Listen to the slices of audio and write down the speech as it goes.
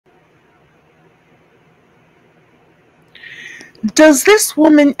Does this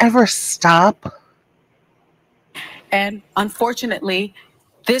woman ever stop? And unfortunately,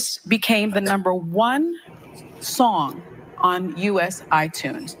 this became the #1 song on US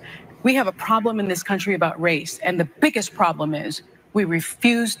iTunes. We have a problem in this country about race, and the biggest problem is we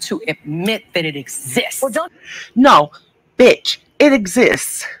refuse to admit that it exists. Well, no, bitch, it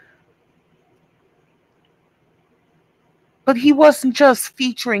exists. But he wasn't just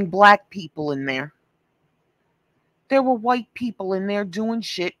featuring black people in there. There were white people in there doing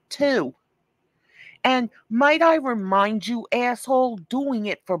shit too. And might I remind you, asshole, doing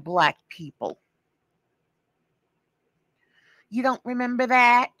it for black people. You don't remember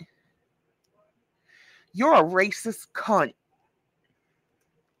that? You're a racist cunt.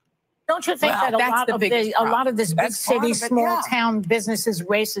 Don't you think that a lot of this big city, small town business is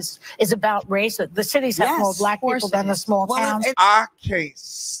racist, is about race? The cities have more black people than the small towns. I can't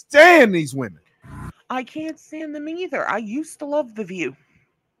stand these women. I can't stand them either. I used to love The View.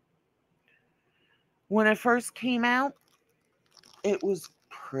 When it first came out, it was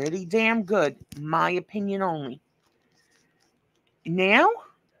pretty damn good. My opinion only. Now,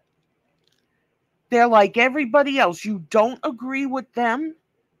 they're like everybody else. You don't agree with them,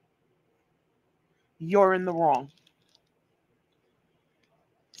 you're in the wrong.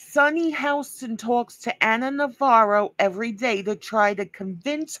 Sunny Hostin talks to Anna Navarro every day to try to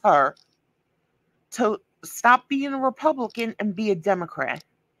convince her to stop being a Republican and be a Democrat.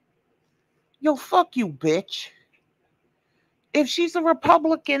 Yo, fuck you, bitch. If she's a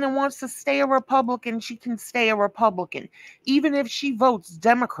Republican and wants to stay a Republican, she can stay a Republican, even if she votes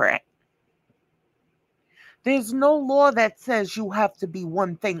Democrat. There's no law that says you have to be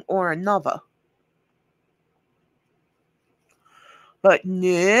one thing or another. But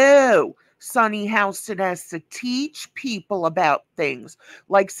no, Sunny Hostin has to teach people about things.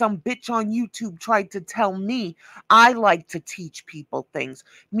 Like some bitch on YouTube tried to tell me I like to teach people things.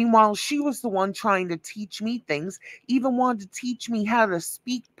 Meanwhile, she was the one trying to teach me things, even wanted to teach me how to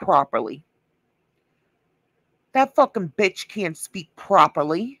speak properly. That fucking bitch can't speak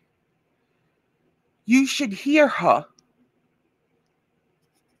properly. You should hear her.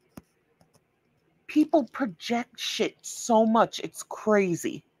 People project shit so much, it's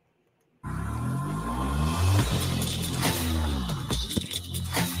crazy.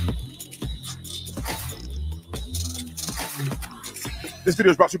 This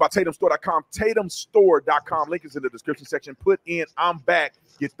video is brought to you by TatumStore.com. TatumStore.com. Link is in the description section. Put in "I'm back."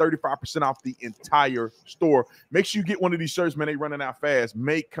 Get 35% off the entire store. Make sure you get one of these shirts, man. They running out fast.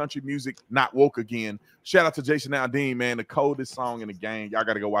 Make country music not woke again. Shout out to Jason Aldean, man. The coldest song in the game. Y'all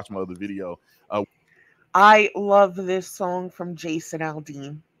got to go watch my other video. I love this song from Jason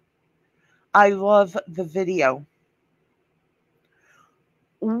Aldean. I love the video.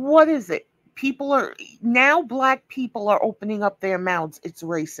 What is it? Black people are opening up their mouths. It's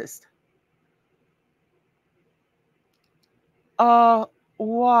racist. Why?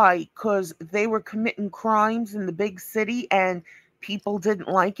 Because they were committing crimes in the big city and people didn't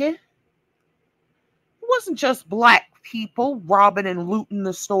like it? It wasn't just black people robbing and looting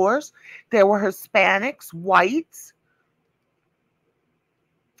the stores. There were Hispanics, whites.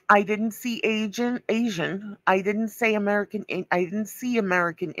 I didn't see Asian. I didn't see American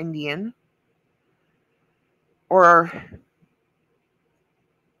Indian. Or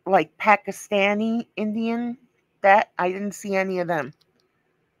like Pakistani Indian. That I didn't see any of them.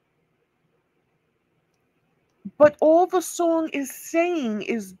 But all the song is saying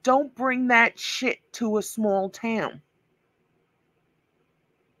is don't bring that shit to a small town.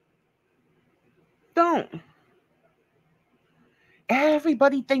 Don't.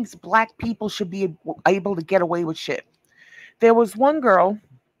 Everybody thinks black people should be able to get away with shit. There was one girl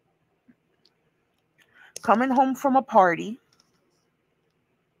coming home from a party.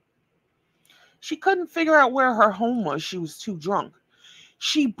 She couldn't figure out where her home was. She was too drunk.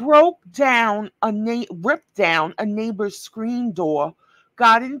 She ripped down a neighbor's screen door,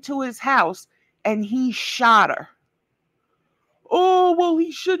 got into his house, and he shot her. Oh, well,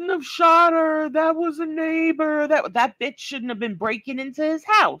 he shouldn't have shot her. That was a neighbor. That bitch shouldn't have been breaking into his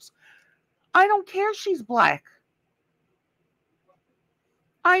house. I don't care she's black.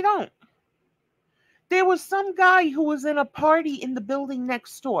 I don't. There was some guy who was in a party in the building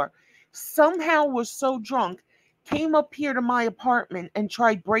next door. Somehow was so drunk, came up here to my apartment and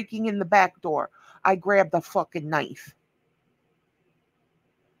tried breaking in the back door. I grabbed a fucking knife.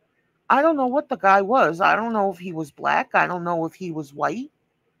 I don't know what the guy was. I don't know if he was black. I don't know if he was white.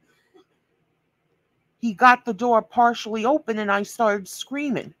 He got the door partially open and I started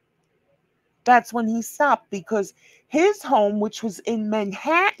screaming. That's when he stopped because his home, which was in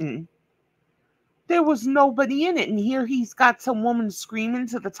Manhattan, There was nobody in it, and here he's got some woman screaming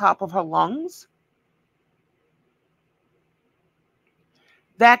to the top of her lungs.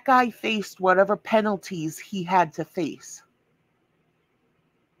 That guy faced whatever penalties he had to face.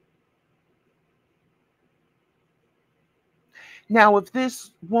 Now, if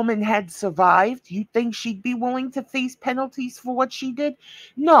this woman had survived, you think she'd be willing to face penalties for what she did?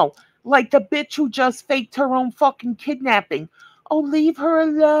 No, like the bitch who just faked her own fucking kidnapping. Oh, leave her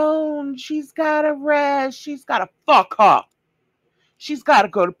alone. She's got to rest. She's got to fuck her. She's got to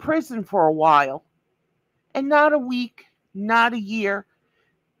go to prison for a while. And not a week, not a year.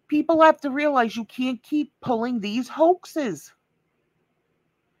 People have to realize you can't keep pulling these hoaxes.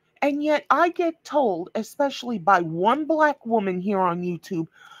 And yet I get told, especially by one black woman here on YouTube,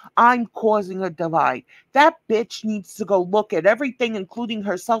 I'm causing a divide. That bitch needs to go look at everything, including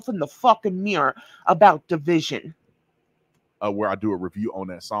herself, in the fucking mirror about division. Where I do a review on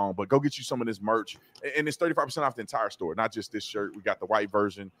that song. But go get you some of this merch. And it's 35% off the entire store, not just this shirt. We got the white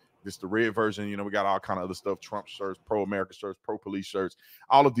version. This the red version. You know, we got all kind of other stuff. Trump shirts, pro-America shirts, pro-police shirts,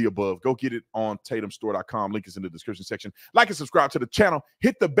 all of the above. Go get it on TatumStore.com. Link is in the description section. Like and subscribe to the channel.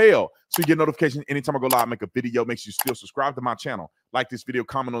 Hit the bell so you get notifications anytime I go live, make a video. Make sure you still subscribe to my channel. Like this video,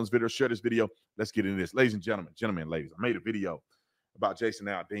 comment on this video, share this video. Let's get into this. Ladies and gentlemen, ladies, I made a video about Jason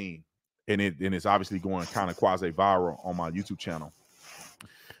Aldean. And it's obviously going kind of quasi-viral on my YouTube channel.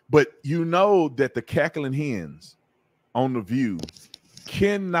 But you know that the cackling hens on The View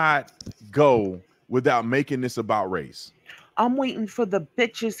cannot go without making this about race. I'm waiting for the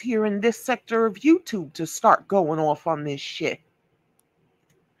bitches here in this sector of YouTube to start going off on this shit.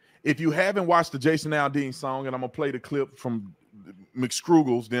 If you haven't watched the Jason Aldean song, and I'm going to play the clip from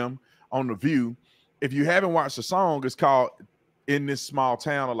McScrugles, them on The View. If you haven't watched the song, it's called In This Small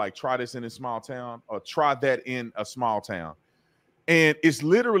Town, or like Try This in This Small Town, or Try That in a Small Town. And it's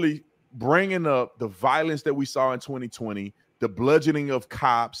literally bringing up the violence that we saw in 2020, the bludgeoning of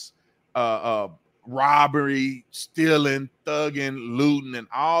cops, robbery, stealing, thugging, looting, and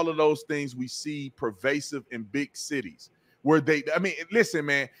all of those things we see pervasive in big cities where I mean, listen,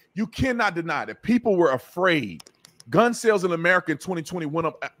 man, you cannot deny that people were afraid. Gun sales in America in 2020 went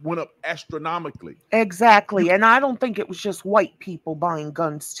up astronomically. Exactly. And I don't think it was just white people buying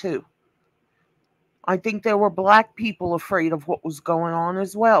guns too. I think there were black people afraid of what was going on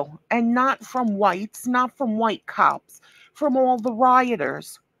as well. And not from whites, not from white cops, from all the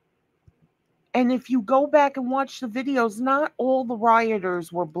rioters. And if you go back and watch the videos, not all the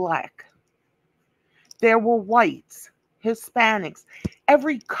rioters were black. There were whites, Hispanics.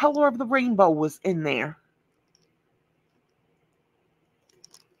 Every color of the rainbow was in there.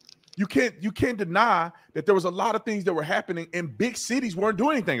 You can't deny that there was a lot of things that were happening, and big cities weren't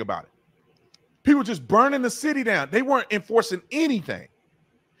doing anything about it. People just burning the city down. They weren't enforcing anything.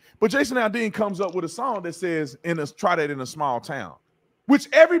 But Jason Aldean comes up with a song that says, try that in a small town, which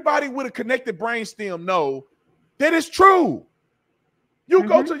everybody with a connected brainstem know that is true. You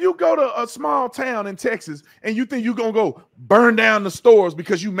go to a small town in Texas and you think you're going to go burn down the stores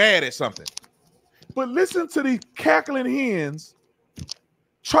because you mad at something. But listen to these cackling hens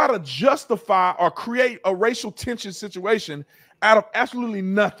try to justify or create a racial tension situation out of absolutely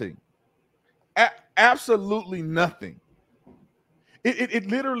nothing. Absolutely nothing. It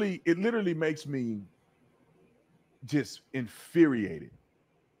literally makes me just infuriated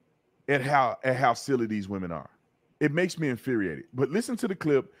at how silly these women are. It makes me infuriated. But listen to the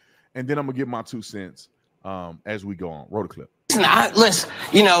clip, and then I'm gonna give my 2 cents as we go on. Roll the clip. Listen,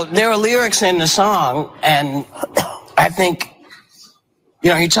 you know, there are lyrics in the song, and I think, you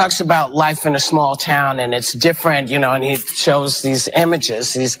know, he talks about life in a small town and it's different, you know, and he shows these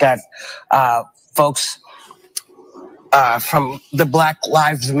images. He's got folks from the Black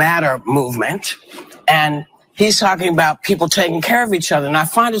Lives Matter movement, and he's talking about people taking care of each other. And I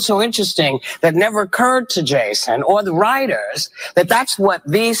find it so interesting that never occurred to Jason or the writers that that's what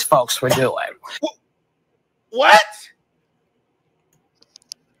these folks were doing. What?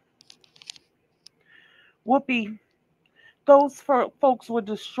 Whoopi, those folks were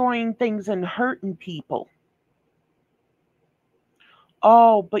destroying things and hurting people.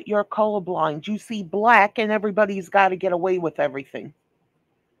 Oh, but you're colorblind. You see black and everybody's got to get away with everything.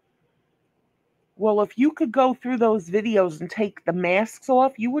 Well, if you could go through those videos and take the masks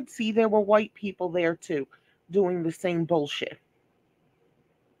off, you would see there were white people there too, doing the same bullshit.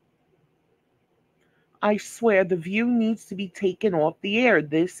 I swear The View needs to be taken off the air.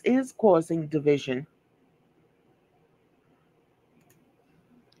 This is causing division.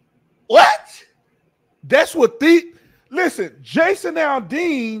 What? That's what listen, Jason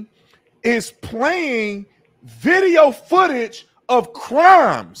Aldean is playing video footage of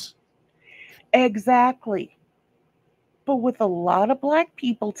crimes. Exactly. But with a lot of black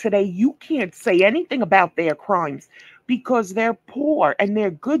people today, you can't say anything about their crimes because they're poor and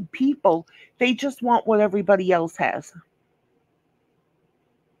they're good people. They just want what everybody else has.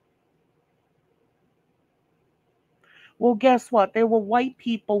 Well, guess what? There were white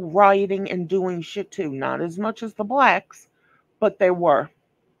people rioting and doing shit too. Not as much as the blacks, but there were.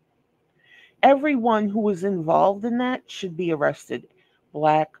 Everyone who was involved in that should be arrested.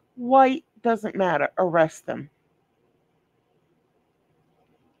 Black, white, doesn't matter. Arrest them.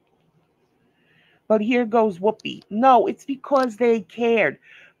 But here goes Whoopi. No, it's because they cared.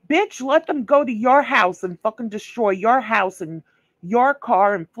 Bitch, let them go to your house and fucking destroy your house and your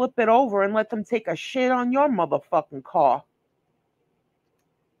car and flip it over and let them take a shit on your motherfucking car.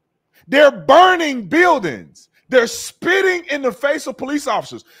 They're burning buildings. They're spitting in the face of police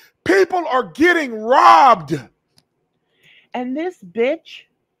officers. People are getting robbed. And this bitch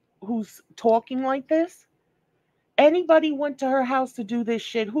who's talking like this, anybody went to her house to do this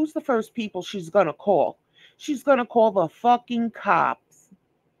shit, who's the first people she's gonna call? She's gonna call the fucking cops.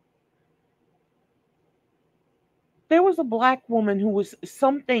 There was a black woman who was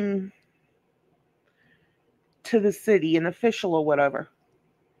something to the city, an official or whatever.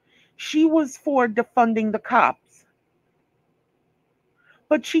 She was for defunding the cops.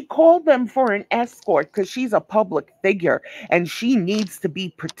 But she called them for an escort because she's a public figure and she needs to be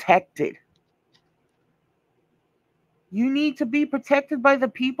protected. You need to be protected by the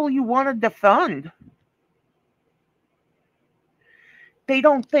people you want to defund. They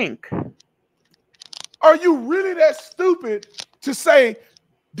don't think. Are you really that stupid to say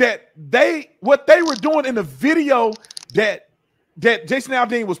that what they were doing in the video that Jason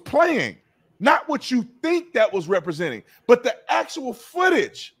Aldean was playing, not what you think that was representing, but the actual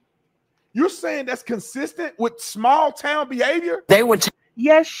footage? You're saying that's consistent with small town behavior?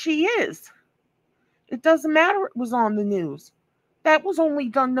 Yes, she is. It doesn't matter it was on the news. That was only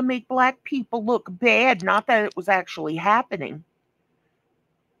done to make black people look bad, not that it was actually happening.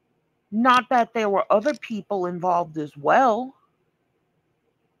 Not that there were other people involved as well.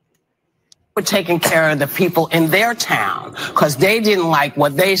 Were taking care of the people in their town because they didn't like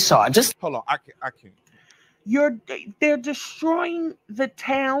what they saw. Just hold on, I can't. They're destroying the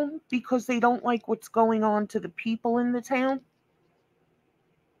town because they don't like what's going on to the people in the town.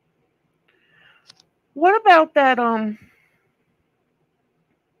 What about that,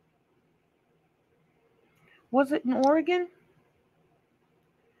 was it in Oregon?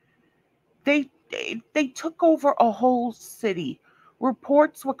 They took over a whole city.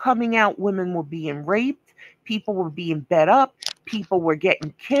 Reports were coming out, women were being raped, people were being bet up, people were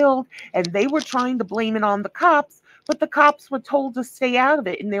getting killed, and they were trying to blame it on the cops, but the cops were told to stay out of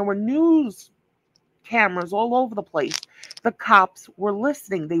it, and there were news cameras all over the place. The cops were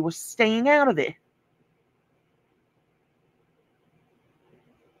listening. They were staying out of it.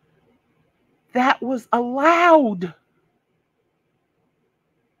 That was allowed.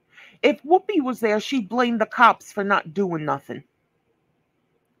 If Whoopi was there, she'd blame the cops for not doing nothing.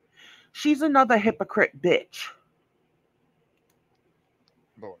 She's another hypocrite bitch.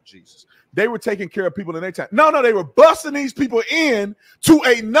 Lord Jesus. They were taking care of people in their town. No, they were busting these people in to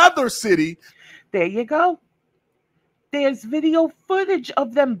another city. There you go. There's video footage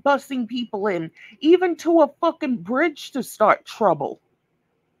of them busting people in, even to a fucking bridge to start trouble.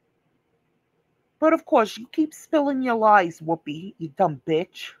 But of course, you keep spilling your lies, Whoopi, you dumb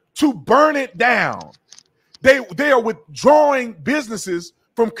bitch. To burn it down. They are withdrawing businesses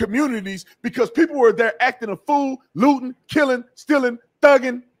from communities because people were there acting a fool, looting, killing, stealing,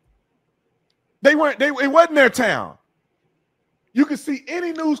 thugging. It wasn't their town. You can see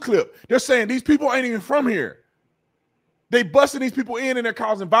any news clip. They're saying these people ain't even from here. They busting these people in and they're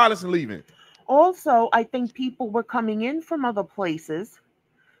causing violence and leaving. Also, I think people were coming in from other places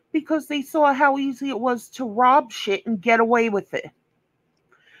because they saw how easy it was to rob shit and get away with it.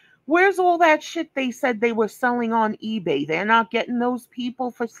 Where's all that shit they said they were selling on eBay? They're not getting those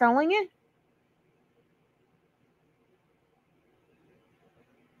people for selling it?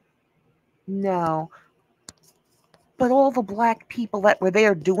 No. But all the black people that were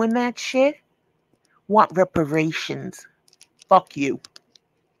there doing that shit want reparations. Fuck you.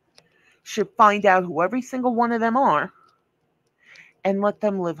 Should find out who every single one of them are and let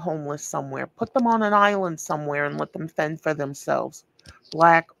them live homeless somewhere. Put them on an island somewhere and let them fend for themselves.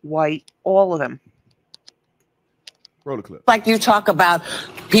 Black, white, all of them. Roll the clip. Like you talk about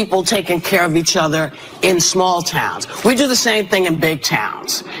people taking care of each other in small towns. We do the same thing in big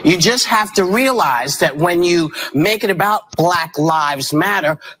towns. You just have to realize that when you make it about Black Lives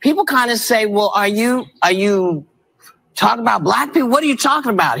Matter, people kind of say, well, are you Talk about black people? What are you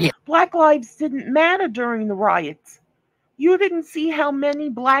talking about here? Black lives didn't matter during the riots. You didn't see how many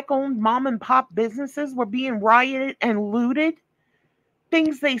black-owned mom and pop businesses were being rioted and looted?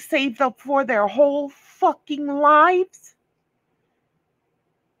 Things they saved up for their whole fucking lives?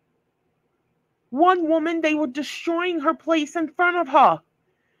 One woman, they were destroying her place in front of her.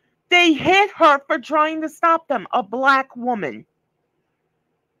 They hit her for trying to stop them, a black woman.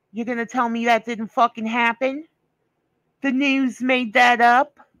 You're gonna tell me that didn't fucking happen? The news made that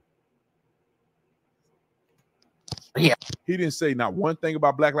up? Yeah. He didn't say not one thing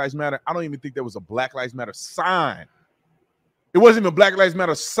about Black Lives Matter. I don't even think there was a Black Lives Matter sign. It wasn't even a Black Lives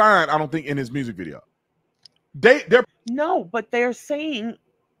Matter sign, I don't think, in his music video. They're No, but they're saying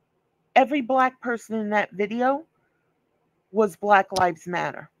every black person in that video was Black Lives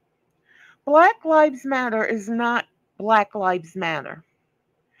Matter. Black Lives Matter is not Black Lives Matter.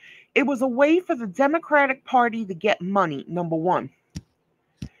 It was a way for the Democratic Party to get money, number one.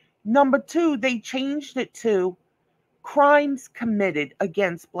 Number two, they changed it to crimes committed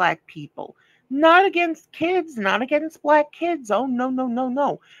against black people. Not against kids, not against black kids. Oh, no, no, no,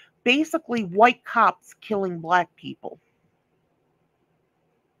 no. Basically, white cops killing black people.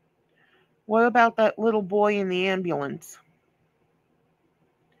 What about that little boy in the ambulance?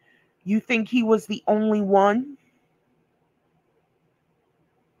 You think he was the only one?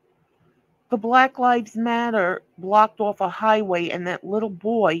 The Black Lives Matter blocked off a highway and that little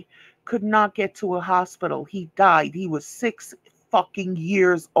boy could not get to a hospital. He died. He was 6 fucking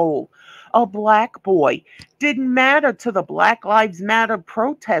years old. A black boy. Didn't matter to the Black Lives Matter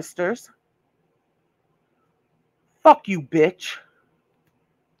protesters. Fuck you, bitch.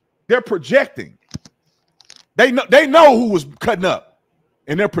 They're projecting. They know who was cutting up,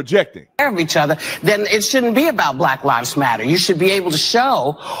 and they're projecting. Of each other, then it shouldn't be about Black Lives Matter. You should be able to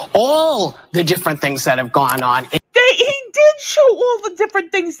show all the different things that have gone on. He did show all the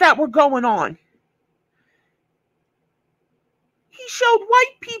different things that were going on. He showed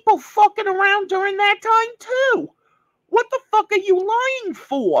white people fucking around during that time too. What the fuck are you lying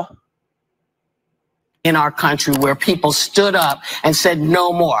for? In our country where people stood up and said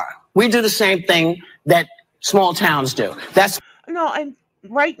no more. We do the same thing that small towns do. No, and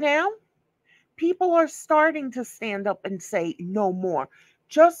right now, people are starting to stand up and say no more.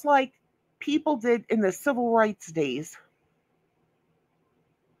 Just like people did in the civil rights days.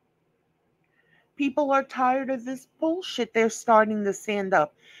 People are tired of this bullshit. They're starting to stand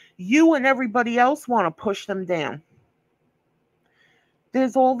up. You and everybody else want to push them down.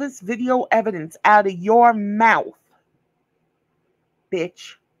 There's all this video evidence out of your mouth.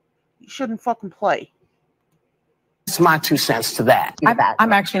 Bitch. You shouldn't fucking play. That's my 2 cents to that.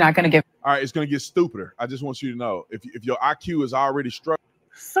 I'm actually not going to give. All right, it's going to get stupider. I just want you to know, if your IQ is already struck.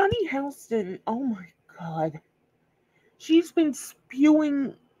 Sunny Hostin, oh my God. She's been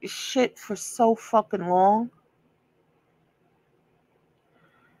spewing shit for so fucking long.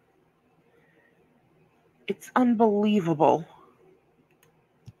 It's unbelievable.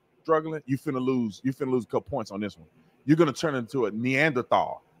 Struggling, you finna lose a couple points on this one. You're gonna turn into a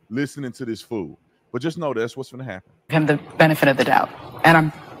Neanderthal listening to this fool. But just know that's what's gonna happen. Him the benefit of the doubt, and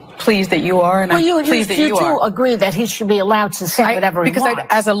I'm pleased that you are, and I'm pleased that you are. You do agree that he should be allowed to say whatever he wants. Because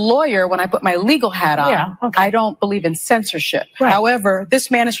as a lawyer, when I put my legal hat on, I don't believe in censorship. Right. However,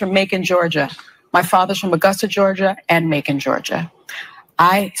 this man is from Macon, Georgia. My father's from Augusta, Georgia, and Macon, Georgia.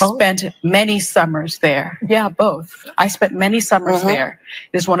 I spent many summers there. Yeah, both. I spent many summers there.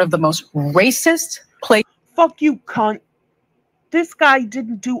 It is one of the most racist places. Fuck you, cunt. This guy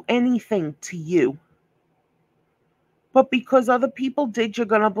didn't do anything to you. But because other people did, you're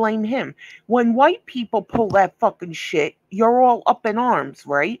gonna blame him. When white people pull that fucking shit, you're all up in arms,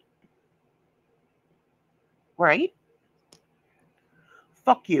 right? Right?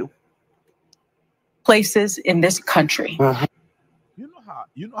 Fuck you. Places in this country.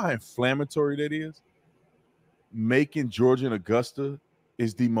 You know how inflammatory that is? Macon, Georgia, and Augusta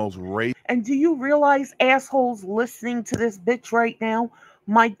is the most racist. And do you realize assholes listening to this bitch right now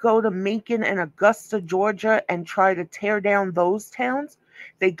might go to Macon and Augusta, Georgia, and try to tear down those towns?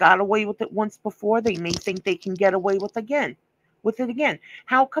 They got away with it once before. They may think they can get away with it again.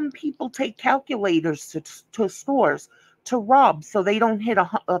 How come people take calculators to stores to rob so they don't hit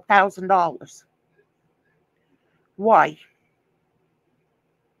 $1,000? Why?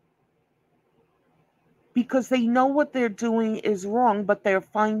 Because they know what they're doing is wrong, but they're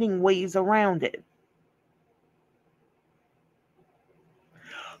finding ways around it.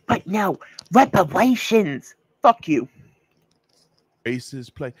 But no, reparations. Fuck you.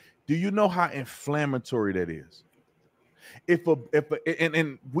 Racist play. Do you know how inflammatory that is?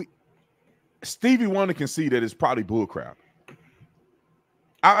 Stevie Wonder can see that it's probably bullcrap.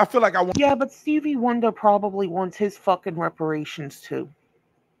 I feel like I want. Yeah, but Stevie Wonder probably wants his fucking reparations too,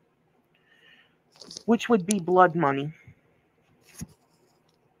 which would be blood money.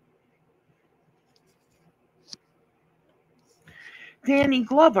 Danny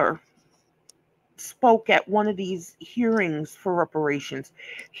Glover spoke at one of these hearings for reparations.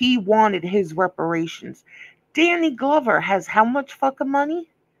 He wanted his reparations. Danny Glover has how much fucking money?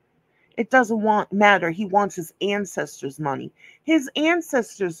 It doesn't matter. He wants his ancestors' money. His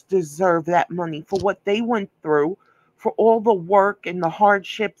ancestors deserve that money for what they went through, for all the work and the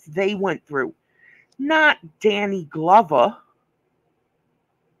hardships they went through. Not Danny Glover.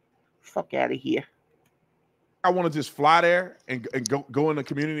 Fuck out of here. I want to just fly there and go in the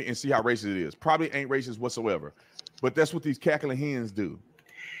community and see how racist it is. Probably ain't racist whatsoever. But that's what these cackling hens do.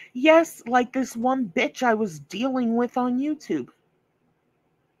 Yes, like this one bitch I was dealing with on YouTube.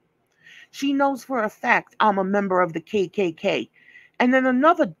 She knows for a fact I'm a member of the KKK. And then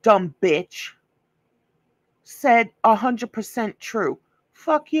another dumb bitch said 100% true.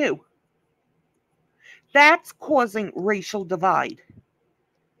 Fuck you. That's causing racial divide.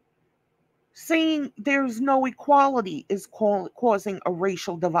 Saying there's no equality is causing a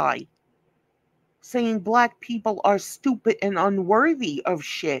racial divide. Saying black people are stupid and unworthy of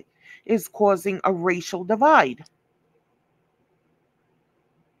shit is causing a racial divide.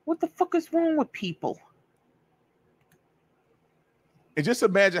 What the fuck is wrong with people? And just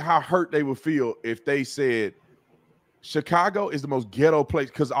imagine how hurt they would feel if they said Chicago is the most ghetto place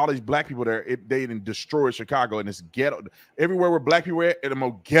because all these black people there, they didn't destroy Chicago and it's ghetto. Everywhere where black people are the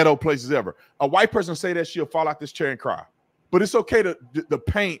most ghetto places ever. A white person say that, she'll fall out this chair and cry. But it's okay to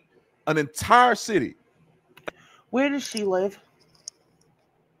paint an entire city. Where does she live?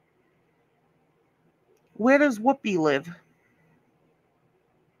 Where does Whoopi live?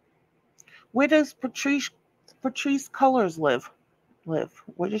 Where does Patrice Cullors live?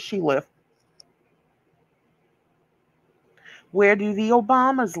 Where does she live? Where do the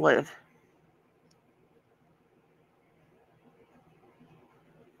Obamas live?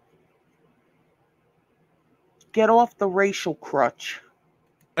 Get off the racial crutch.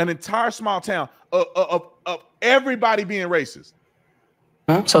 An entire small town of everybody being racist.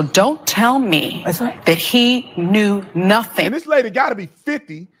 So don't tell me that he knew nothing. And this lady got to be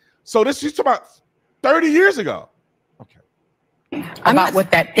 50. So she's talking about 30 years ago. Okay. About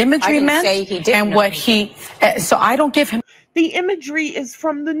what that imagery meant and what he. So I don't give him. The imagery is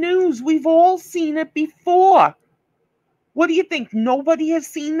from the news. We've all seen it before. What do you think? Nobody has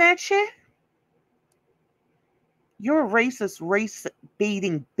seen that shit? You're a racist,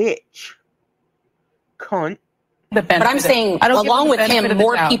 race-baiting bitch. Cunt. But I'm saying, along with him,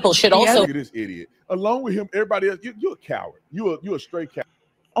 more people should also. Look at this idiot. Along with him, everybody else, you're a coward. You're a straight coward.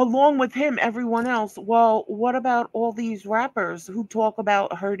 Along with him, everyone else. Well, what about all these rappers who talk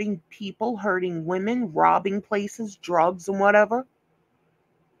about hurting people, hurting women, robbing places, drugs, and whatever?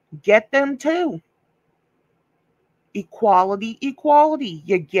 Get them too. Equality, equality.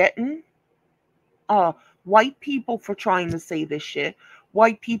 You're getting white people for trying to say this shit.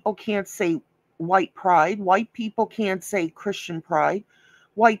 White people can't say white pride. White people can't say Christian pride.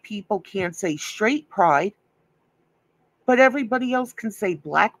 White people can't say straight pride. But everybody else can say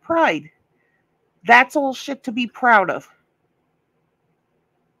black pride. That's all shit to be proud of.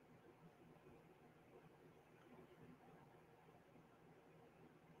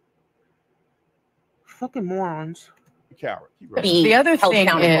 Fucking morons. Coward. The other thing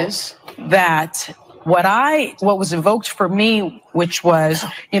is that what was evoked for me, which was,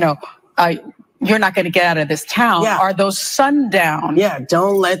 you're not going to get out of this town, are those sundown. Yeah,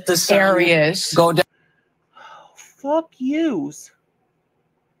 don't let the sun areas go down. Fuck yous.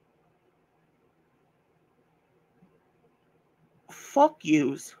 Fuck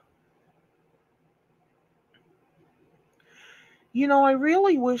yous. I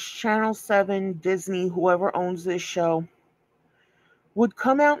really wish Channel 7, Disney, whoever owns this show, would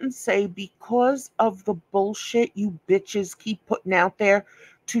come out and say, because of the bullshit you bitches keep putting out there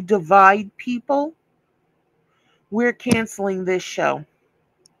to divide people, we're canceling this show.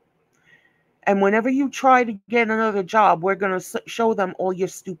 And whenever you try to get another job, we're going to show them all your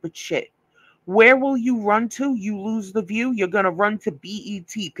stupid shit. Where will you run to? You lose the view? You're going to run to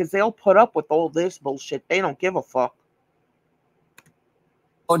BET because they'll put up with all this bullshit. They don't give a fuck.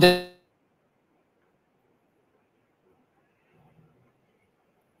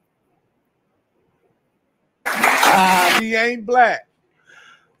 He ain't black.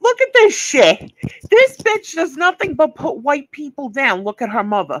 Look at this shit. This bitch does nothing but put white people down. Look at her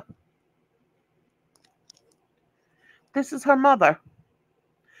mother. This is her mother.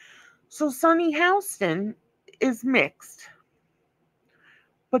 So Sunny Houston is mixed,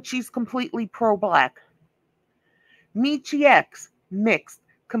 but she's completely pro-black. Michi X, mixed,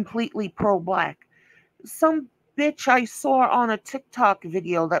 completely pro-black. Some bitch I saw on a TikTok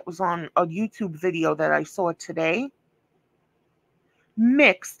video that was on a YouTube video that I saw today,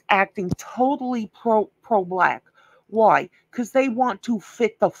 mixed, acting totally pro-black. Why? Because they want to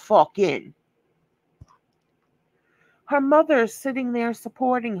fit the fuck in. Her mother is sitting there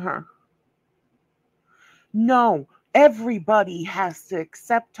supporting her. No, everybody has to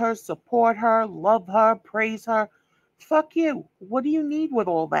accept her, support her, love her, praise her. Fuck you. What do you need with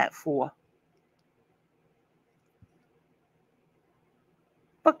all that for?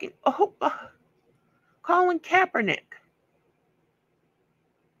 Fucking Colin Kaepernick.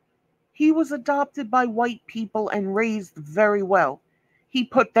 He was adopted by white people and raised very well. He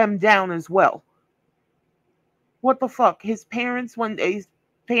put them down as well. What the fuck? His parents, when his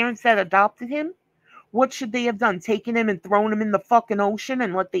parents that adopted him, what should they have done? Taken him and thrown him in the fucking ocean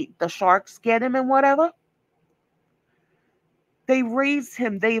and let the sharks get him and whatever? They raised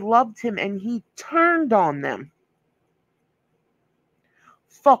him, they loved him, and he turned on them.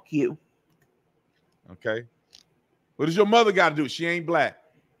 Fuck you. Okay. What does your mother got to do? She ain't black.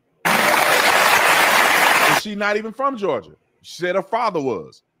 She's not even from Georgia. She said her father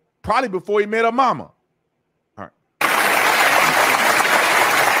was. Probably before he met her mama. All right.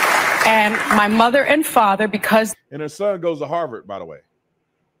 And my mother and father, because... And her son goes to Harvard, by the way.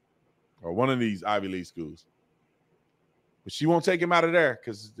 Or one of these Ivy League schools. But she won't take him out of there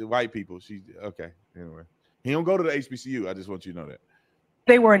because the white people. Okay. Anyway. He don't go to the HBCU. I just want you to know that.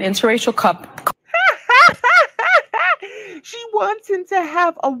 They were an interracial couple. She wants him to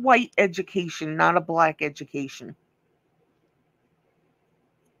have a white education, not a black education.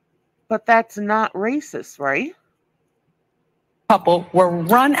 But that's not racist, right? Couple were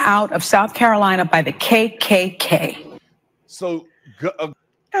run out of South Carolina by the KKK. So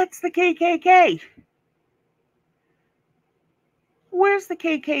that's the KKK. Where's the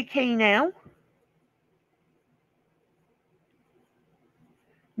KKK now?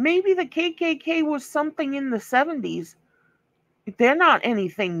 Maybe the KKK was something in the 70s. They're not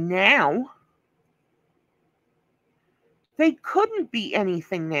anything now. They couldn't be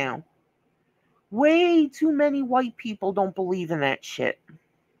anything now. Way too many white people don't believe in that shit.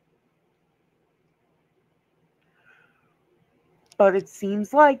 But it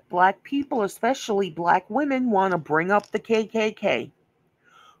seems like black people, especially black women, want to bring up the KKK.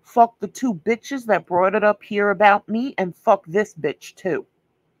 Fuck the two bitches that brought it up here about me, and fuck this bitch too.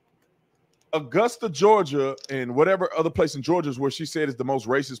 Augusta, Georgia, and whatever other place in Georgia is where she said is the most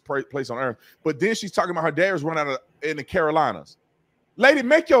racist place on earth. But then she's talking about her dad was run out of in the Carolinas. Lady,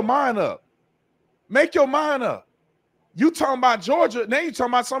 make your mind up. Make your mind up. You talking about Georgia, now you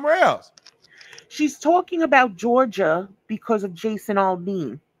talking about somewhere else. She's talking about Georgia because of Jason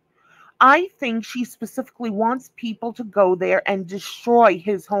Aldean. I think she specifically wants people to go there and destroy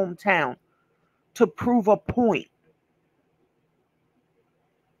his hometown to prove a point.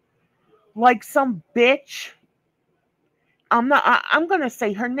 Like some bitch. I'm going to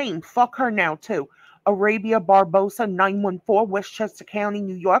say her name. Fuck her now, too. Arabia Barbosa, 914, Westchester County,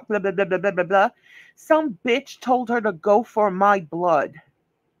 New York, blah, blah, blah, blah, blah, blah, blah. Some bitch told her to go for my blood.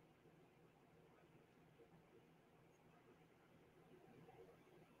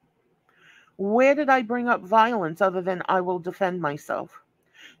 Where did I bring up violence other than I will defend myself?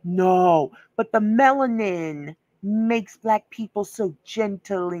 No, but the melanin makes black people so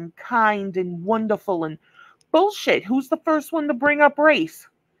gentle and kind and wonderful and bullshit. Who's the first one to bring up race?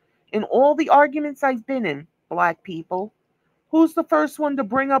 In all the arguments I've been in, black people, who's the first one to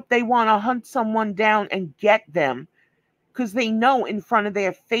bring up they want to hunt someone down and get them? Because they know in front of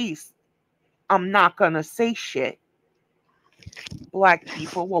their face, I'm not going to say shit. Black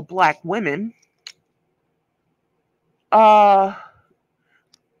people, well, black women.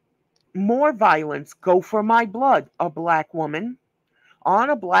 More violence, go for my blood, a black woman on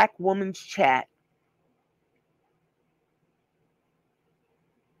a black woman's chat.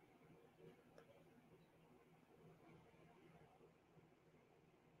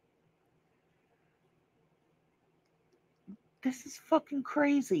 This is fucking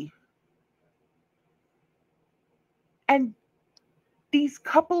crazy. And these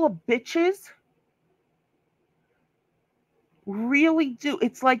couple of bitches really do.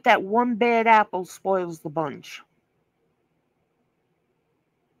 It's like that one bad apple spoils the bunch.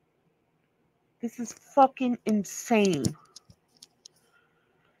 This is fucking insane.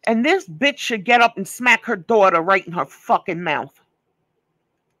 And this bitch should get up and smack her daughter right in her fucking mouth.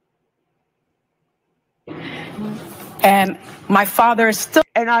 And my father is still...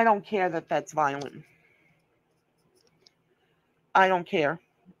 And I don't care that that's violent. I don't care.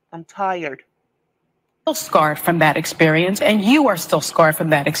 I'm tired. Still scarred from that experience, and you are still scarred from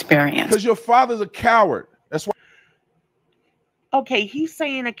that experience. Because your father's a coward. That's why. Okay, he's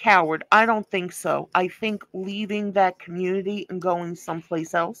saying a coward. I don't think so. I think leaving that community and going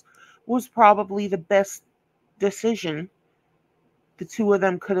someplace else was probably the best decision the two of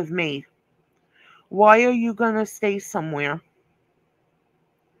them could have made. Why are you going to stay somewhere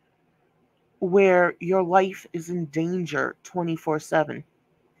where your life is in danger 24/7?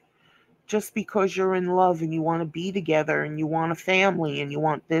 Just because you're in love and you want to be together and you want a family and you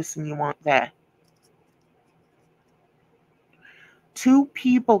want this and you want that. Two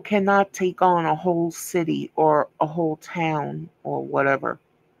people cannot take on a whole city or a whole town or whatever.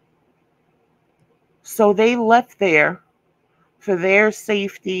 So they left there for their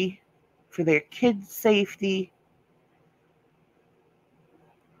safety, for their kids' safety.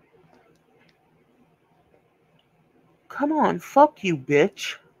 Come on, fuck you,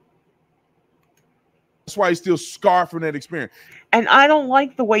 bitch. That's why he's still scarred from that experience. And I don't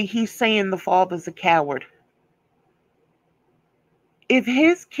like the way he's saying the father's a coward. If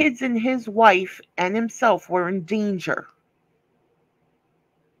his kids and his wife and himself were in danger,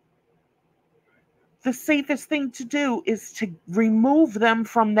 the safest thing to do is to remove them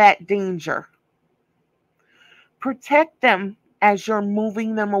from that danger. Protect them as you're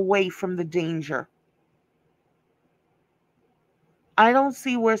moving them away from the danger. I don't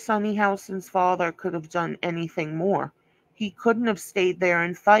see where Sonny Hostin's father could have done anything more. He couldn't have stayed there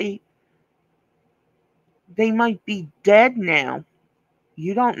and fight. They might be dead now.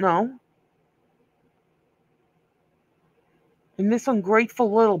 You don't know. And this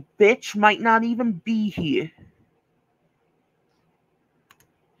ungrateful little bitch might not even be here.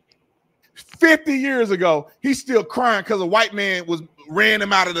 50 years ago, he's still crying because a white man ran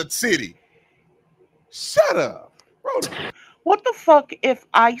him out of the city. Shut up, bro. What the fuck if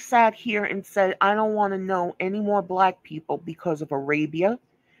I sat here and said I don't want to know any more black people because of Arabia,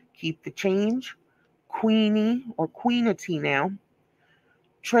 Keep the Change, Queenie or Queenity now,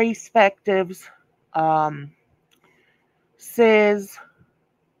 Trace Spectives, Sis,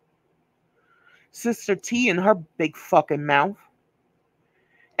 Sister T and her big fucking mouth,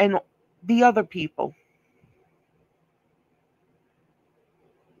 and the other people.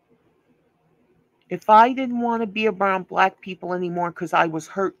 If I didn't want to be around black people anymore because I was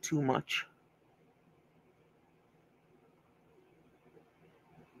hurt too much,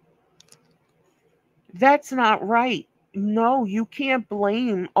 that's not right. No, you can't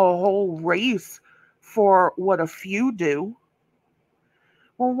blame a whole race for what a few do.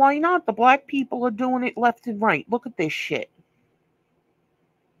 Well, why not? The black people are doing it left and right. Look at this shit.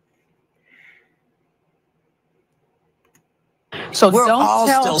 So we're all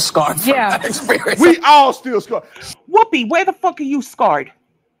still scarred from that experience. We all still scarred. Whoopi, where the fuck are you scarred?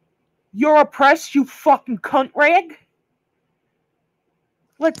 You're oppressed, you fucking cunt rag?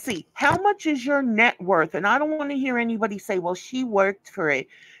 Let's see. How much is your net worth? And I don't want to hear anybody say, well, she worked for it.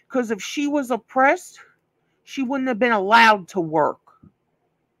 Because if she was oppressed, she wouldn't have been allowed to work.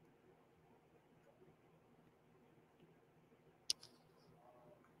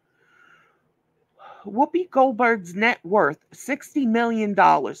 Whoopi Goldberg's net worth, $60 million.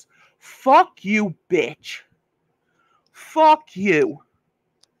 Fuck you, bitch. Fuck you.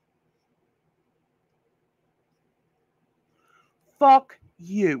 Fuck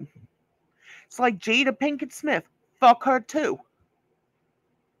you. It's like Jada Pinkett Smith. Fuck her too.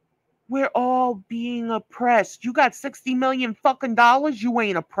 We're all being oppressed. You got 60 million fucking dollars? You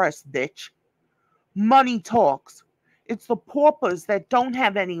ain't oppressed, bitch. Money talks. It's the paupers that don't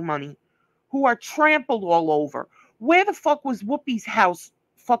have any money who are trampled all over. Where the fuck was Whoopi's house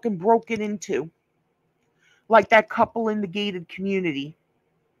fucking broken into? Like that couple in the gated community.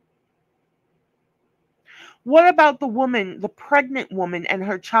 What about the woman, the pregnant woman and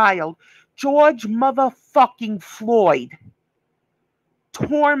her child, George motherfucking Floyd,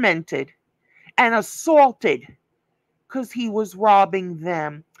 tormented and assaulted because he was robbing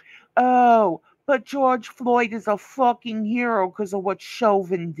them? Oh, but George Floyd is a fucking hero because of what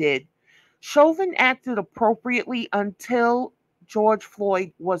Chauvin did. Chauvin acted appropriately until George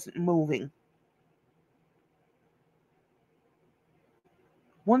Floyd wasn't moving.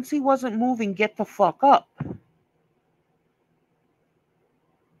 Once he wasn't moving, get the fuck up.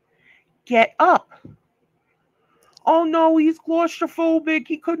 Get up. Oh no, he's claustrophobic.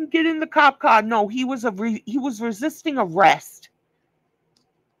 He couldn't get in the cop car. No, he was resisting arrest.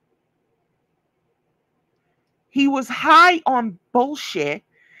 He was high on bullshit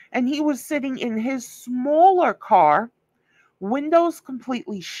And he was sitting in his smaller car, windows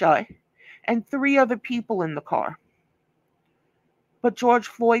completely shut, and 3 other people in the car. But George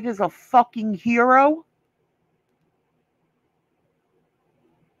Floyd is a fucking hero.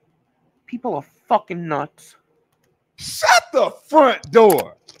 People are fucking nuts. Shut the front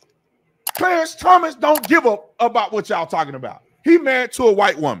door. Clarence Thomas don't give up about what y'all talking about. He married to a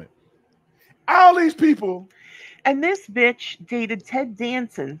white woman. All these people. And this bitch dated Ted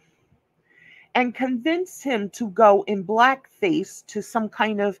Danson and convinced him to go in blackface to some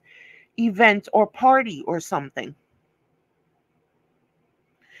kind of event or party or something.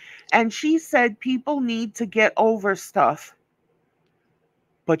 And she said people need to get over stuff.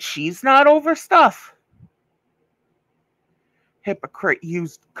 But she's not over stuff. Hypocrite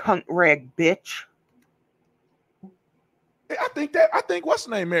used cunt rag bitch. I think what's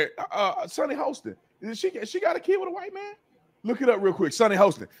her name married? Sonny Hostin. She got a kid with a white man? Look it up real quick. Sonny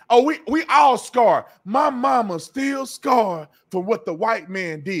Hostin. Oh, we all scarred. My mama still scarred from what the white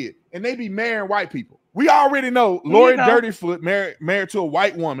man did. And they be marrying white people. We already know Lori Dirtyfoot married to a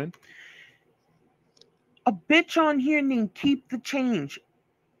white woman. A bitch on here named Keep the Change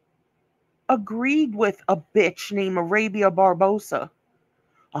agreed with a bitch named Arabia Barbosa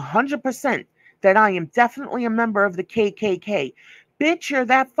 100% that I am definitely a member of the KKK. Bitch, you're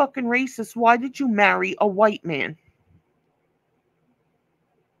that fucking racist. Why did you marry a white man?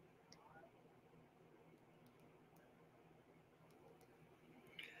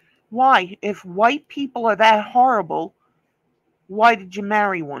 Why? If white people are that horrible, why did you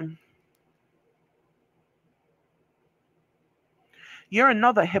marry one? You're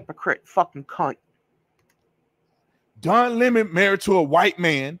another hypocrite fucking cunt. Don Lemon married to a white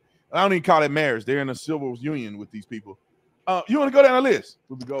man. I don't even call it marriage. They're in a civil union with these people. You want to go down the list?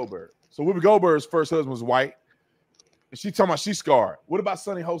 Whoopi Goldberg. So Whoopi Goldberg's first husband was white. And she talking about she's scarred. What about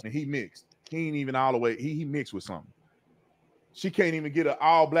Sonny Hostin? He mixed. He ain't even all the way. He mixed with something. She can't even get an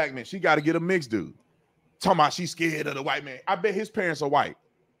all black man. She got to get a mixed dude. Talking about she's scared of the white man. I bet his parents are white.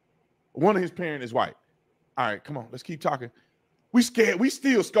 One of his parents is white. All right, come on. Let's keep talking. We scared. We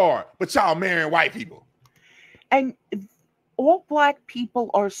still scarred. But y'all marrying white people. And all black people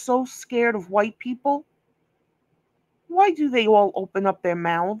are so scared of white people. Why do they all open up their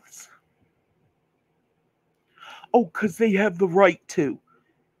mouths? Oh, because they have the right to.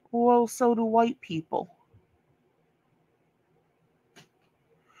 Well, so do white people.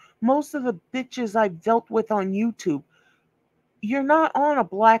 Most of the bitches I've dealt with on YouTube, you're not on a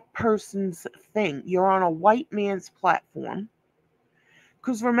black person's thing. You're on a white man's platform.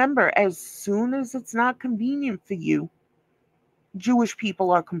 Because remember, as soon as it's not convenient for you, Jewish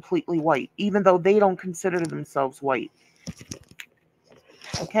people are completely white, even though they don't consider themselves white.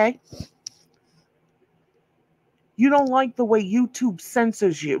 Okay? You don't like the way YouTube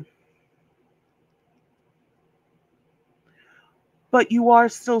censors you. But you are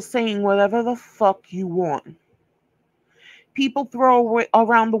still saying whatever the fuck you want. People throw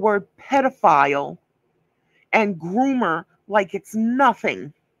around the word pedophile and groomer like it's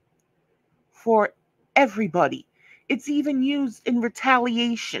nothing for everybody. It's even used in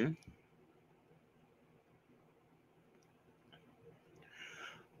retaliation.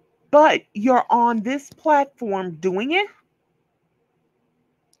 But you're on this platform doing it?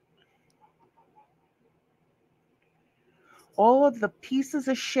 All of the pieces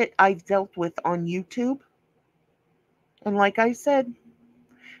of shit I've dealt with on YouTube, and like I said,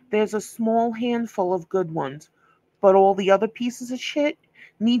 there's a small handful of good ones, but all the other pieces of shit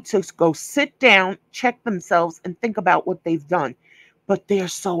need to go sit down, check themselves, and think about what they've done. But they're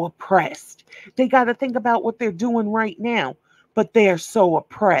so oppressed. They got to think about what they're doing right now, but they're so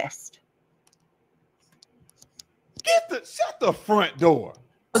oppressed. Shut the front door.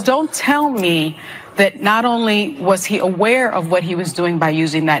 Don't tell me that not only was he aware of what he was doing by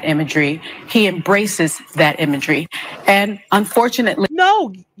using that imagery, he embraces that imagery. And unfortunately...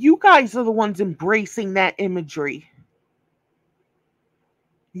 No, you guys are the ones embracing that imagery.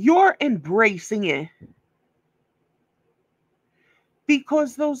 You're embracing it.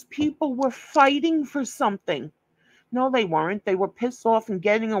 Because those people were fighting for something. No, they weren't. They were pissed off and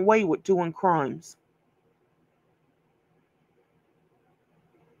getting away with doing crimes.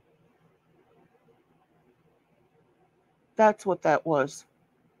 That's what that was.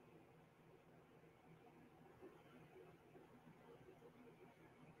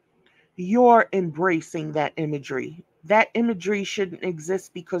 You're embracing that imagery. That imagery shouldn't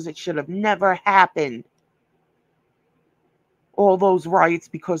exist because it should have never happened. All those riots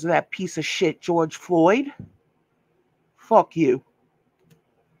because of that piece of shit, George Floyd. Fuck you.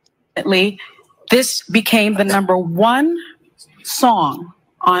 This became the #1 song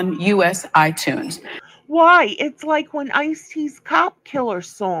on US iTunes. Why? It's like when Ice-T's Cop Killer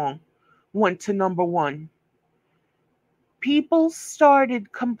song went to #1. People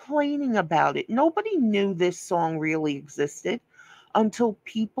started complaining about it. Nobody knew this song really existed until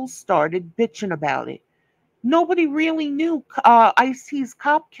people started bitching about it. Nobody really knew Ice-T's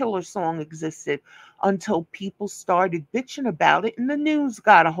Cop Killer song existed until people started bitching about it and the news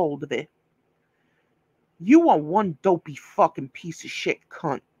got a hold of it. You are one dopey fucking piece of shit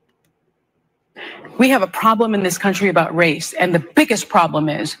cunt. We have a problem in this country about race, and the biggest problem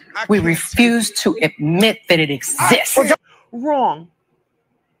is we refuse to admit that it exists. Wrong.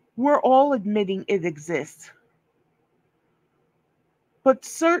 We're all admitting it exists. But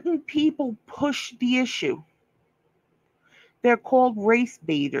certain people push the issue. They're called race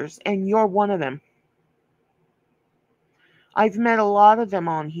baiters, and you're one of them. I've met a lot of them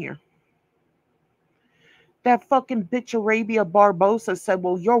on here. That fucking bitch Arabia Barbosa said,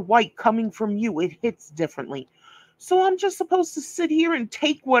 well, you're white, coming from you, it hits differently. So I'm just supposed to sit here and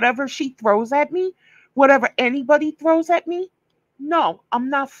take whatever she throws at me? Whatever anybody throws at me? No, I'm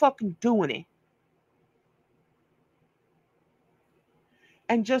not fucking doing it.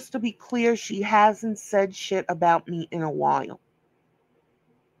 And just to be clear, she hasn't said shit about me in a while.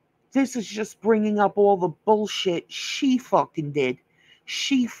 This is just bringing up all the bullshit she fucking did.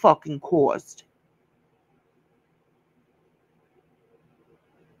 She fucking caused.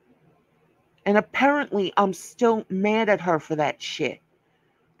 And apparently I'm still mad at her for that shit.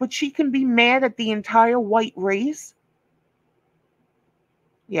 But she can be mad at the entire white race?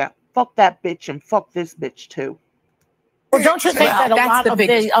 Yeah, fuck that bitch and fuck this bitch too. Well, don't you think that a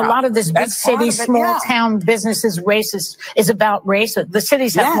lot of this big city, small town businesses race is about race? The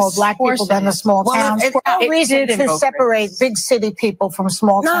cities have more black people than the small towns. There's no reason to separate big city people from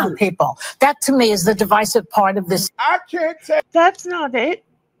small town people. That to me is the divisive part of this. I can't take. That's not it.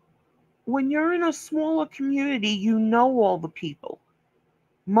 When you're in a smaller community, you know all the people.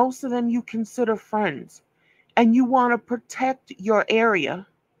 Most of them you consider friends. And you want to protect your area.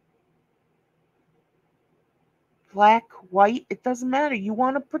 Black, white, it doesn't matter. You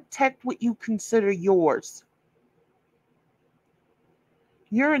want to protect what you consider yours.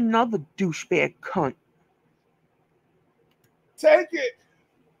 You're another douchebag cunt. Take it.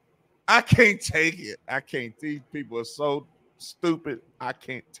 I can't take it. I can't. These people are so stupid. I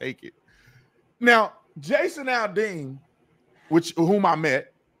can't take it. Now, Jason Aldean, whom I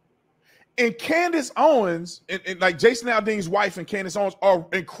met, and Candace Owens, and like Jason Aldean's wife and Candace Owens are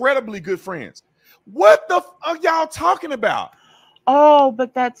incredibly good friends. What the fuck are y'all talking about? Oh,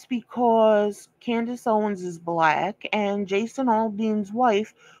 but that's because Candace Owens is black and Jason Aldean's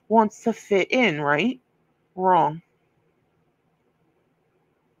wife wants to fit in, right? Wrong.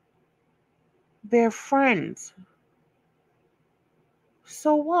 They're friends.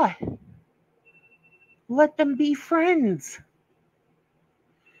 So what? Let them be friends.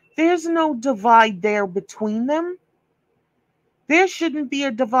 There's no divide there between them. There shouldn't be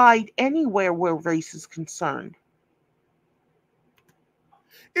a divide anywhere where race is concerned.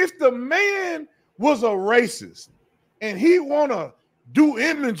 If the man was a racist and he want to do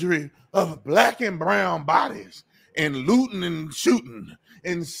imagery of black and brown bodies and looting and shooting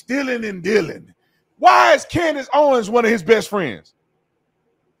and stealing and dealing, why is Candace Owens one of his best friends?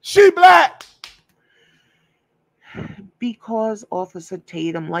 She black. Because, Officer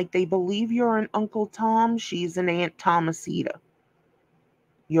Tatum, like they believe you're an Uncle Tom, she's an Aunt Thomasita.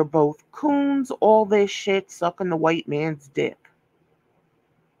 You're both coons, all this shit, sucking the white man's dick.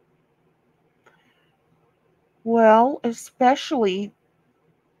 Well, especially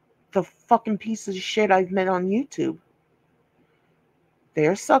the fucking pieces of shit I've met on YouTube.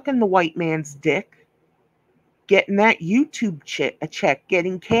 They're sucking the white man's dick, getting that YouTube check,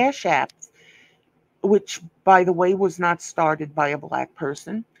 getting cash apps, which, by the way, was not started by a black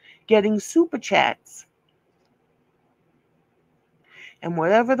person, getting super chats, and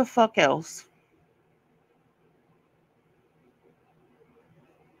whatever the fuck else.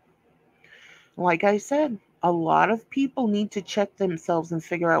 Like I said, a lot of people need to check themselves and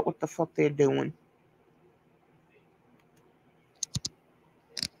figure out what the fuck they're doing.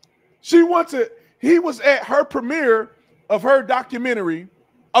 He was at her premiere of her documentary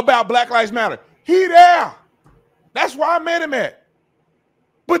about Black Lives Matter. He there. That's where I met him at.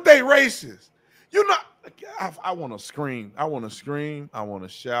 But they racist. You know, I want to scream. I want to scream. I want to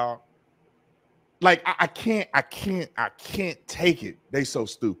shout. Like I can't take it. They so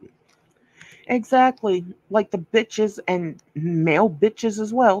stupid. Exactly. Like the bitches and male bitches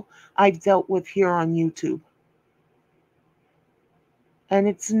as well I've dealt with here on YouTube. And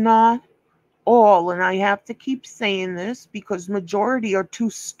it's not all, and I have to keep saying this because majority are too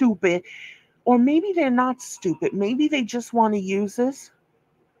stupid, or maybe they're not stupid. Maybe they just want to use this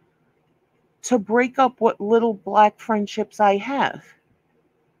to break up what little black friendships I have.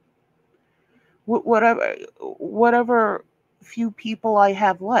 Whatever few people I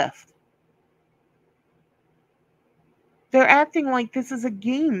have left. They're acting like this is a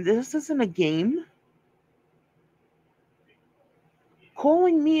game. This isn't a game.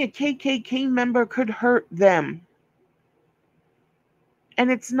 Calling me a KKK member could hurt them. And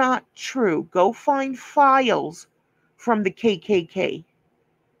it's not true. Go find files from the KKK.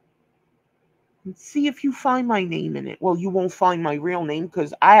 And see if you find my name in it. Well, you won't find my real name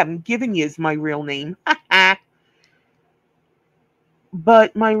because I haven't given you my real name.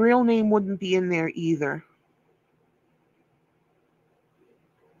 But my real name wouldn't be in there either.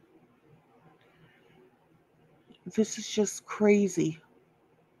 This is just crazy.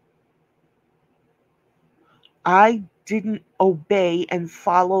 I didn't obey and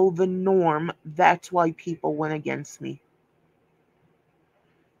follow the norm. That's why people went against me.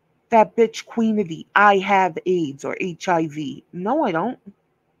 That bitch Queenity, I have AIDS or HIV. No, I don't.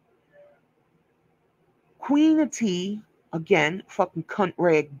 Queenity, again, fucking cunt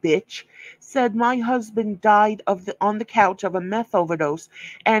rag bitch, said my husband died on the couch of a meth overdose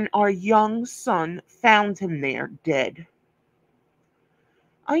and our young son found him there dead.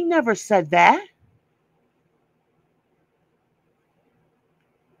 I never said that.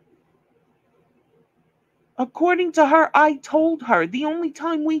 According to her, I told her. The only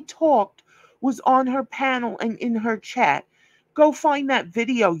time we talked was on her panel and in her chat. Go find that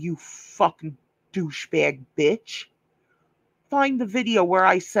video, you fucking douchebag bitch. Find the video where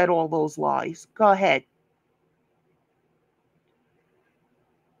I said all those lies. Go ahead.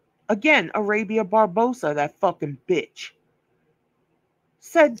 Again, Arabia Barbosa, that fucking bitch,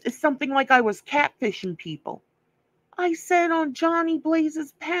 said something like I was catfishing people. I said on Johnny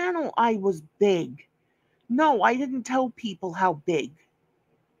Blaze's panel I was big. No, I didn't tell people how big.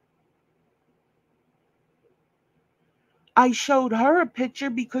 I showed her a picture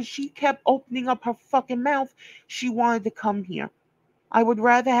because she kept opening up her fucking mouth. She wanted to come here. I would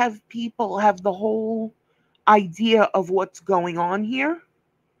rather have people have the whole idea of what's going on here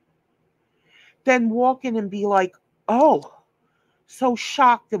than walk in and be like, oh, so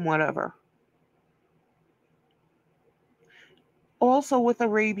shocked and whatever. Also with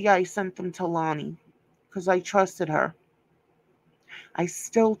Arabia, I sent them to Lonnie because I trusted her. I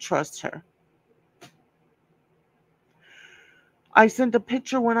still trust her. I sent a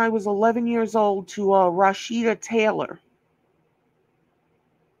picture when I was 11 years old to Rashida Taylor.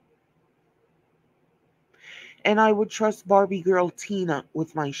 And I would trust Barbie girl Tina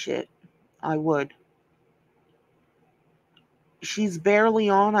with my shit. I would. She's barely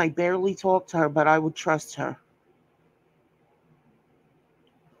on. I barely talk to her, but I would trust her.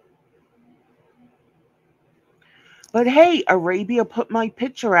 But hey, Arabia put my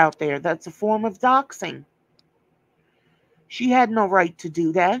picture out there. That's a form of doxing. She had no right to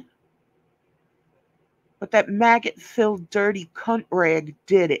do that. But that maggot-filled dirty cunt rag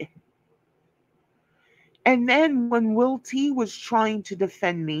did it. And then when Will T was trying to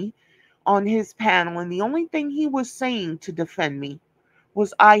defend me on his panel, and the only thing he was saying to defend me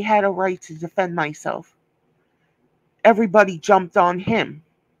was I had a right to defend myself, everybody jumped on him.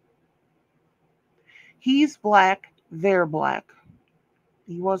 He's black, they're black.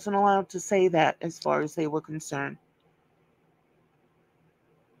 He wasn't allowed to say that as far as they were concerned.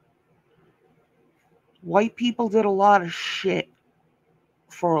 White people did a lot of shit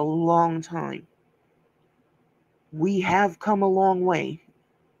for a long time. We have come a long way.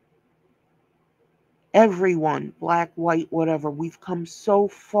 Everyone, black, white, whatever, we've come so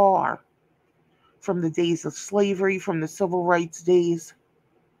far from the days of slavery, from the civil rights days.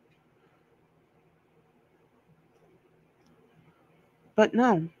 But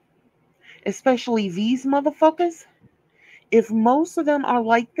no, especially these motherfuckers, if most of them are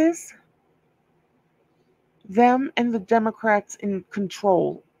like this, them and the Democrats in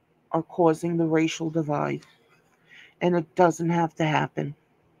control are causing the racial divide. And it doesn't have to happen.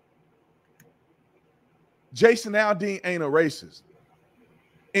 Jason Aldean ain't a racist.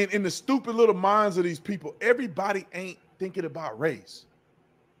 And in the stupid little minds of these people, everybody ain't thinking about race.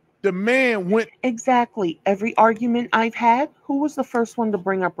 The man went... Exactly. Every argument I've had, who was the first one to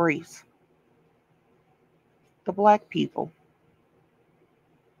bring up race? The black people.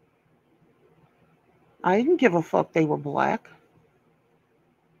 I didn't give a fuck they were black.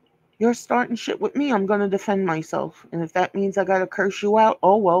 You're starting shit with me, I'm going to defend myself. And if that means I got to curse you out,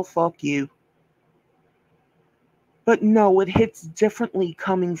 oh well, fuck you. But no, it hits differently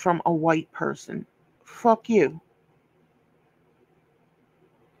coming from a white person. Fuck you.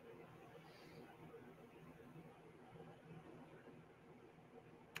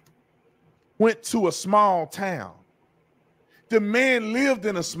 Went to a small town. The man lived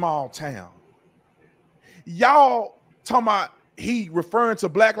in a small town. Y'all talking about he referring to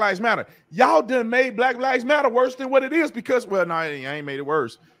Black Lives Matter. Y'all done made Black Lives Matter worse than what it is because, well, no, I ain't made it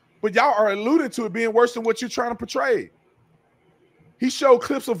worse. But y'all are alluding to it being worse than what you're trying to portray. He showed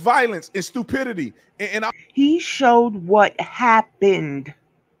clips of violence and stupidity. He showed what happened.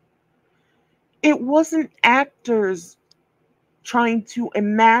 It wasn't actors trying to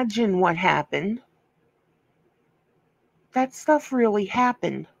imagine what happened. That stuff really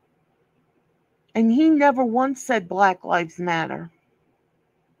happened. And he never once said Black Lives Matter.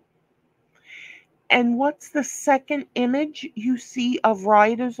 And what's the second image you see of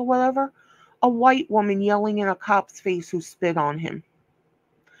rioters or whatever? A white woman yelling in a cop's face who spit on him.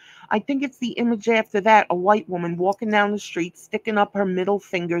 I think it's the image after that, a white woman walking down the street, sticking up her middle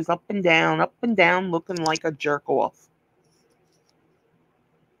fingers up and down, looking like a jerk off.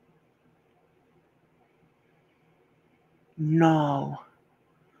 No.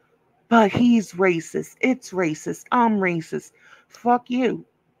 But he's racist. It's racist. I'm racist. Fuck you.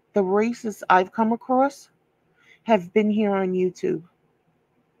 The racists I've come across have been here on YouTube.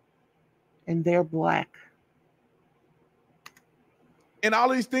 And they're black. And all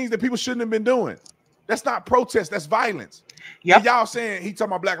these things that people shouldn't have been doing. That's not protest. That's violence. Yep. And y'all saying he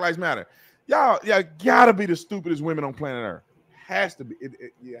talking about Black Lives Matter. Y'all gotta be the stupidest women on planet Earth. Has to be.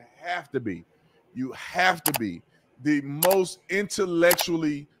 You have to be. You have to be the most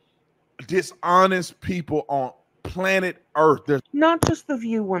intellectually dishonest people on planet Earth. There's not just the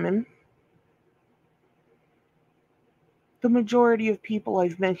View women. The majority of people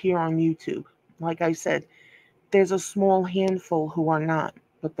I've met here on YouTube, like I said, there's a small handful who are not.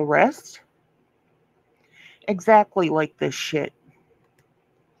 But the rest, exactly like this shit.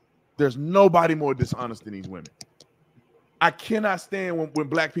 There's nobody more dishonest than these women. I cannot stand when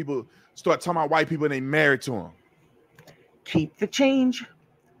black people start talking about white people and they married to them. Keep the change.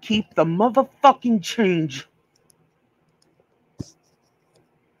 Keep the motherfucking change.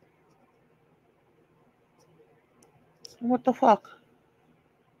 What the fuck?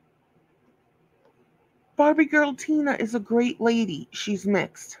 Barbie Girl Tina is a great lady. She's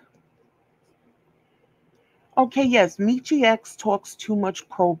mixed. Okay, yes, Michi X talks too much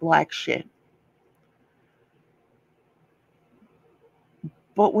pro-black shit.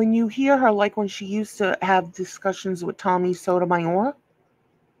 But when you hear her, like when she used to have discussions with Tommy Sotomayor,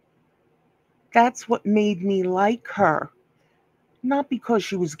 that's what made me like her. Not because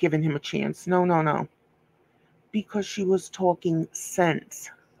she was giving him a chance. No. Because she was talking sense.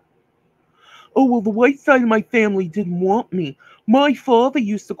 Oh, well, the white side of my family didn't want me. My father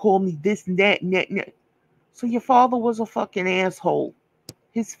used to call me this and that and that and that. So your father was a fucking asshole.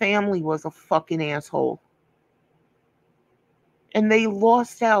 His family was a fucking asshole. And they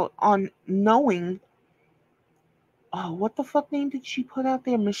lost out on knowing, oh, what the fuck name did she put out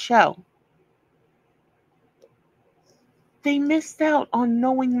there? Michelle. They missed out on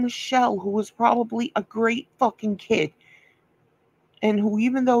knowing Michelle, who was probably a great fucking kid. And who,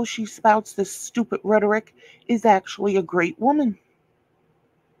 even though she spouts this stupid rhetoric, is actually a great woman.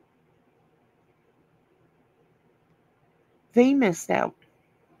 They missed out.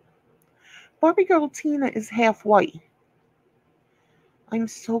 Barbie Girl Tina is half white. I'm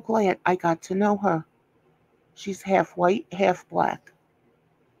so glad I got to know her. She's half white, half black.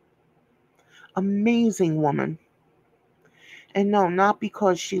 Amazing woman. And no, not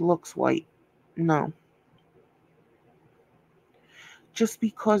because she looks white. No. Just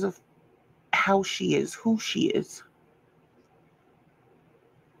because of how she is, who she is.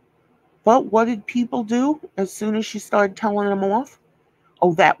 But what did people do as soon as she started telling them off?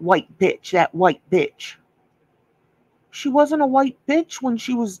 Oh, that white bitch, that white bitch. She wasn't a white bitch when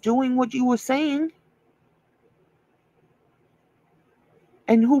she was doing what you were saying.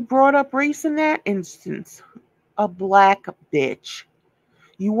 And who brought up race in that instance? A black bitch.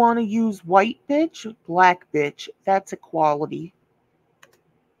 You want to use white bitch? Black bitch. That's equality.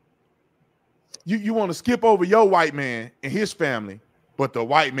 You want to skip over your white man and his family, but the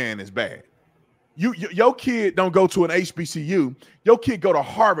white man is bad. Your kid don't go to an HBCU. Your kid go to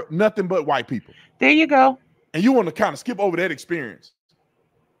Harvard, nothing but white people. There you go. And you want to kind of skip over that experience.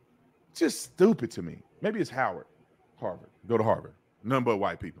 Just stupid to me. Maybe it's Harvard. Go to Harvard. None but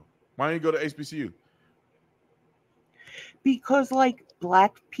white people. Why don't you go to HBCU? Because like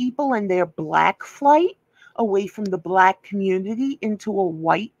black people and their black flight away from the black community into a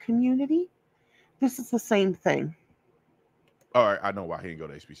white community, this is the same thing. All right, I know why he didn't go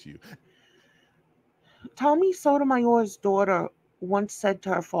to HBCU. Tommy Sotomayor's daughter once said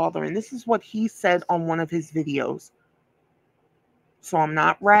to her father, and this is what he said on one of his videos. So I'm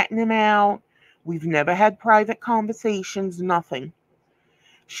not ratting him out. We've never had private conversations, nothing.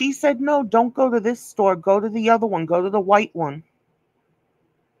 She said, no, don't go to this store. Go to the other one. Go to the white one.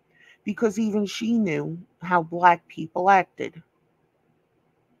 Because even she knew how black people acted.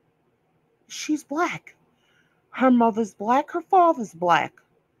 She's black. Her mother's black. Her father's black.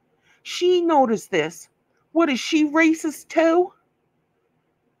 She noticed this. What, is she racist too?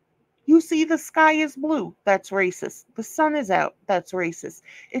 You see the sky is blue. That's racist. The sun is out. That's racist.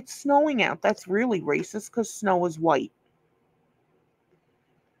 It's snowing out. That's really racist because snow is white.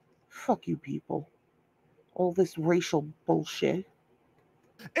 Fuck you people. All this racial bullshit.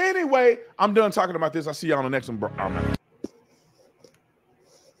 Anyway, I'm done talking about this. I'll see y'all on the next one, bro.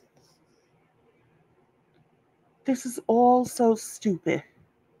 This is all so stupid.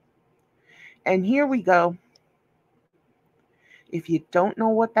 And here we go. If you don't know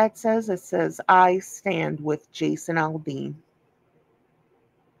what that says, it says, I stand with Jason Aldean.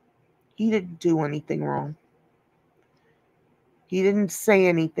 He didn't do anything wrong. He didn't say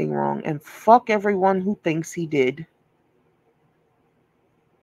anything wrong. And fuck everyone who thinks he did.